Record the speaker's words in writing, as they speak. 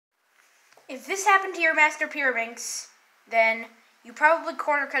If this happened to your Master Pyraminx, then you probably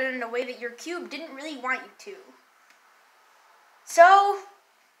corner cut it in a way that your cube didn't really want you to. So,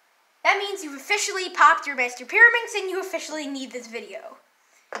 that means you've officially popped your Master Pyraminx and you officially need this video.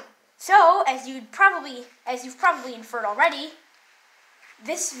 So, as you've probably inferred already,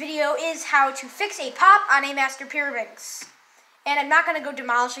 this video is how to fix a pop on a Master Pyraminx. And I'm not going to go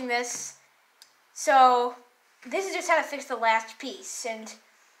demolishing this. So, this is just how to fix the last piece. And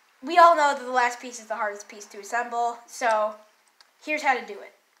we all know that the last piece is the hardest piece to assemble. So, here's how to do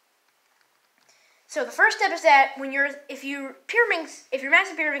it. So, the first step is that if your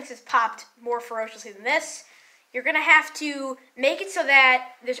Master Pyraminx is popped more ferociously than this, you're going to have to make it so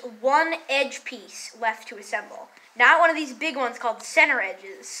that there's one edge piece left to assemble. Not one of these big ones called center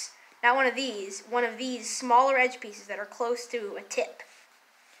edges. Not one of these smaller edge pieces that are close to a tip.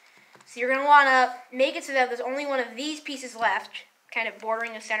 So you're going to want to make it so that there's only one of these pieces left, kind of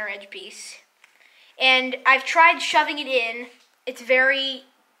bordering a center edge piece. And I've tried shoving it in.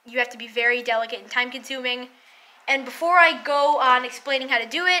 You have to be very delicate and time consuming. And before I go on explaining how to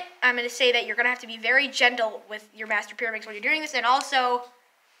do it, I'm going to say that you're going to have to be very gentle with your Master Pyraminx when you're doing this. And also,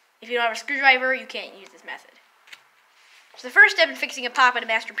 if you don't have a screwdriver, you can't use this method. So the first step in fixing a pop in a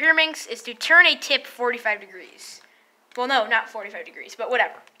Master Pyraminx is to turn a tip 45 degrees. Well, no, not 45 degrees, but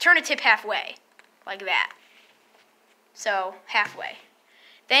whatever. Turn a tip halfway, like that. So, halfway.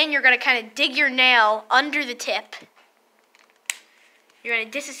 Then you're going to kind of dig your nail under the tip. You're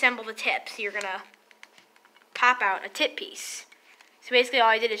going to disassemble the tip, so you're going to pop out a tip piece. So basically all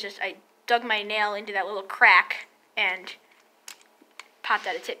I did is I dug my nail into that little crack and popped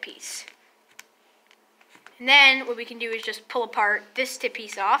out a tip piece. And then what we can do is just pull apart this tip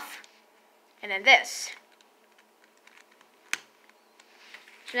piece off, and then this.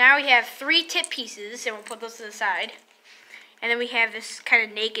 So now we have 3 tip pieces, and we'll put those to the side. And then we have this kind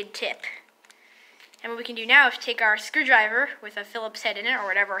of naked tip. And what we can do now is take our screwdriver with a Phillips head in it, or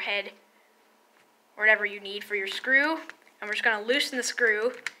whatever you need for your screw, and we're just going to loosen the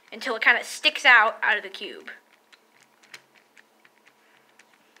screw until it kind of sticks out of the cube.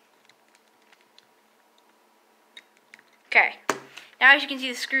 Okay, now as you can see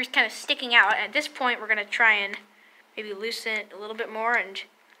the screw's kind of sticking out, and at this point we're going to try and maybe loosen it a little bit more and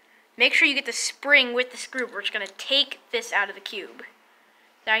make sure you get the spring with the screw. We're just going to take this out of the cube.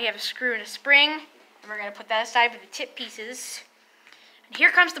 Now you have a screw and a spring, and we're going to put that aside for the tip pieces. And here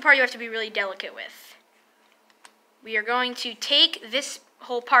comes the part you have to be really delicate with. We are going to take this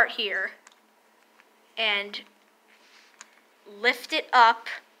whole part here and lift it up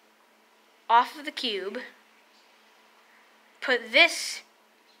off of the cube, put this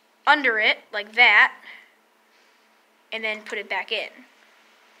under it like that, and then put it back in.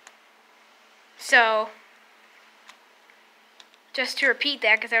 So, just to repeat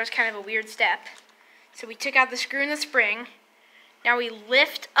that, because that was kind of a weird step. So we took out the screw and the spring. Now we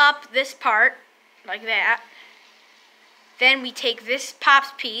lift up this part like that. Then we take this pops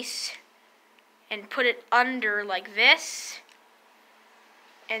piece and put it under like this,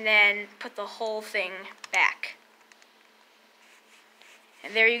 and then put the whole thing back.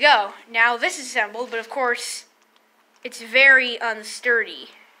 And there you go. Now this is assembled, but of course it's very unsturdy.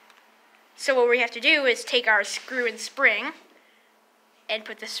 So what we have to do is take our screw and spring and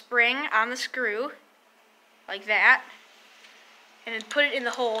put the spring on the screw like that, and then put it in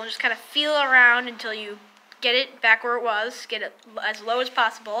the hole and just kind of feel around until you get it back where it was, get it as low as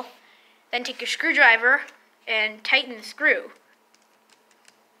possible. Then take your screwdriver and tighten the screw.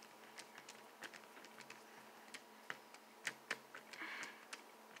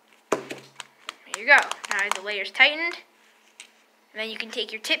 There you go. Now the layer's tightened. And then you can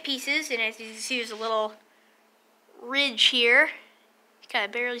take your tip pieces, and as you can see there's a little ridge here. You kind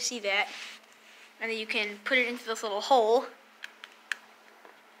of barely see that. And then you can put it into this little hole.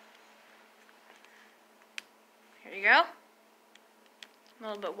 There you go. A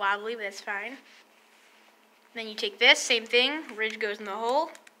little bit wobbly, but that's fine. Then you take this, same thing, ridge goes in the hole.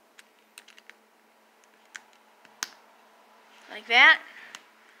 Like that.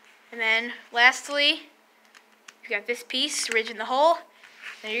 And then, lastly, you got this piece, ridge in the hole.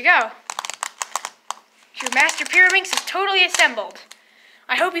 There you go. Your Master Pyraminx is totally assembled.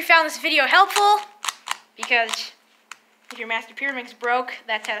 I hope you found this video helpful, because if your Master Pyraminx broke,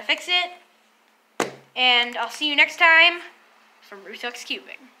 that's how to fix it. And I'll see you next time from Rutux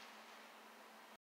Cubing.